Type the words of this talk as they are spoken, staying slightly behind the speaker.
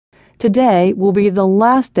Today will be the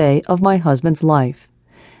last day of my husband's life.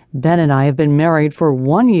 Ben and I have been married for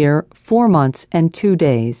 1 year, 4 months, and 2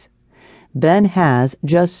 days. Ben has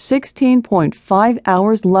just 16.5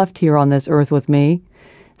 hours left here on this earth with me,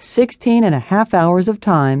 16 and a half hours of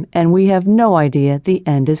time, and we have no idea the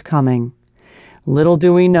end is coming. Little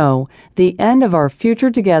do we know, the end of our future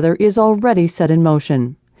together is already set in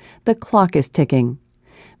motion. The clock is ticking.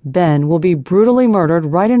 Ben will be brutally murdered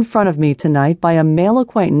right in front of me tonight by a male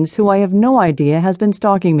acquaintance who I have no idea has been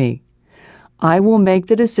stalking me. I will make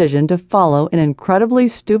the decision to follow an incredibly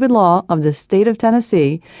stupid law of the state of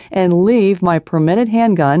Tennessee and leave my permitted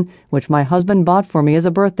handgun, which my husband bought for me as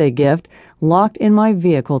a birthday gift, locked in my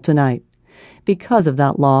vehicle tonight. Because of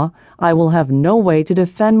that law, I will have no way to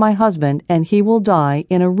defend my husband, and he will die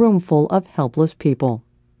in a room full of helpless people.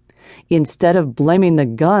 Instead of blaming the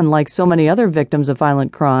gun like so many other victims of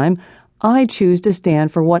violent crime, I choose to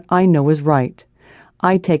stand for what I know is right.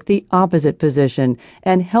 I take the opposite position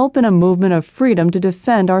and help in a movement of freedom to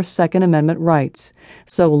defend our Second Amendment rights,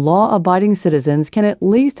 so law-abiding citizens can at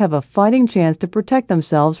least have a fighting chance to protect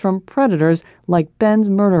themselves from predators like Ben's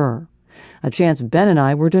murderer, a chance Ben and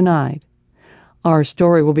I were denied. Our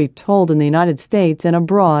story will be told in the United States and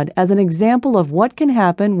abroad as an example of what can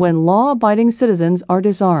happen when law-abiding citizens are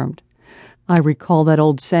disarmed. I recall that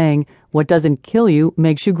old saying, "What doesn't kill you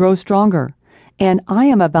makes you grow stronger," and I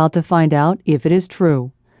am about to find out if it is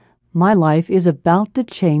true. My life is about to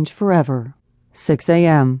change forever. 6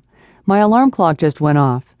 a.m. My alarm clock just went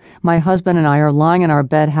off. My husband and I are lying in our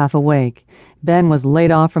bed half awake. Ben was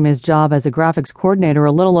laid off from his job as a graphics coordinator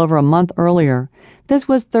a little over a month earlier. This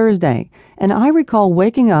was Thursday, and I recall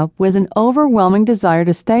waking up with an overwhelming desire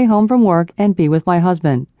to stay home from work and be with my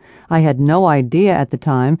husband. I had no idea at the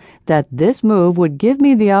time that this move would give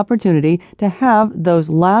me the opportunity to have those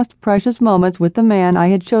last precious moments with the man I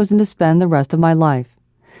had chosen to spend the rest of my life.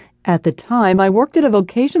 At the time, I worked at a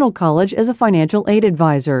vocational college as a financial aid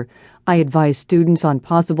advisor. I advised students on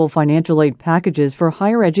possible financial aid packages for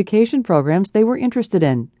higher education programs they were interested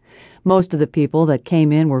in. Most of the people that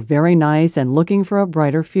came in were very nice and looking for a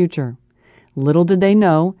brighter future. Little did they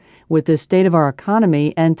know, with the state of our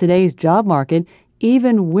economy and today's job market,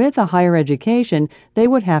 even with a higher education, they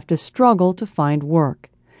would have to struggle to find work.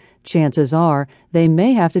 Chances are they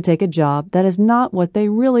may have to take a job that is not what they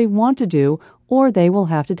really want to do, or they will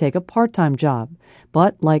have to take a part-time job.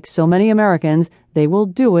 But like so many Americans, they will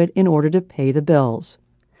do it in order to pay the bills.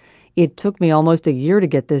 It took me almost a year to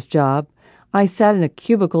get this job. I sat in a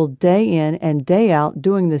cubicle day in and day out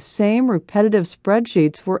doing the same repetitive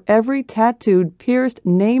spreadsheets for every tattooed, pierced,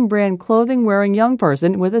 name-brand clothing-wearing young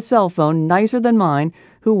person with a cell phone nicer than mine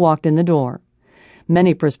who walked in the door.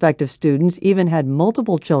 Many prospective students even had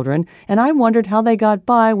multiple children, and I wondered how they got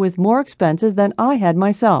by with more expenses than I had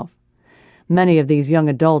myself. Many of these young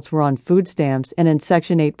adults were on food stamps and in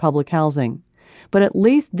Section 8 public housing. But at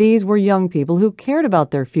least these were young people who cared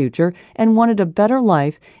about their future and wanted a better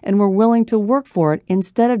life and were willing to work for it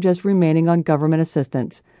instead of just remaining on government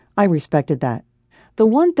assistance. I respected that. The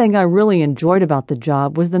one thing I really enjoyed about the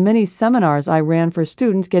job was the many seminars I ran for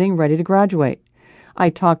students getting ready to graduate. I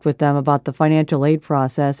talked with them about the financial aid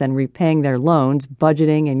process and repaying their loans,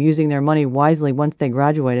 budgeting, and using their money wisely once they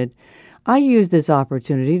graduated. I used this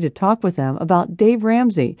opportunity to talk with them about Dave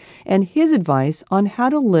Ramsey and his advice on how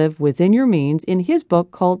to live within your means in his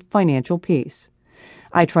book called Financial Peace.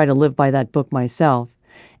 I try to live by that book myself,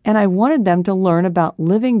 and I wanted them to learn about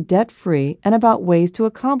living debt-free and about ways to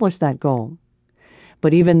accomplish that goal.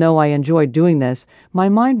 But even though I enjoyed doing this, my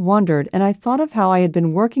mind wandered, and I thought of how I had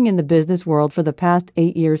been working in the business world for the past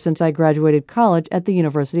 8 years since I graduated college at the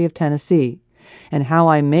University of Tennessee, and how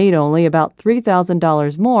I made only about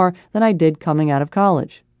 $3,000 more than I did coming out of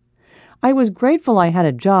college. I was grateful I had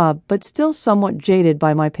a job, but still somewhat jaded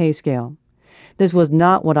by my pay scale. This was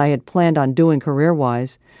not what I had planned on doing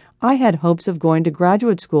career-wise. I had hopes of going to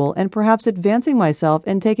graduate school and perhaps advancing myself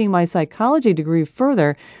and taking my psychology degree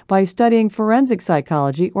further by studying forensic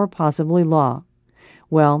psychology or possibly law.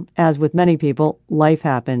 Well, as with many people, life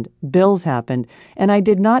happened, bills happened, and I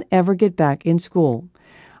did not ever get back in school.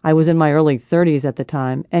 I was in my early 30s at the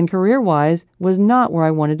time, and career-wise was not where I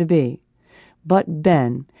wanted to be. But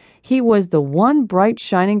Ben, he was the one bright,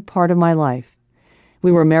 shining part of my life.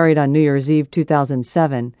 We were married on New Year's Eve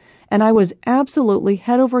 2007, and I was absolutely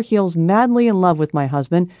head over heels madly in love with my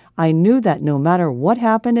husband. I knew that no matter what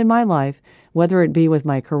happened in my life, whether it be with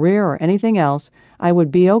my career or anything else, I would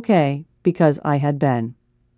be okay because I had Ben.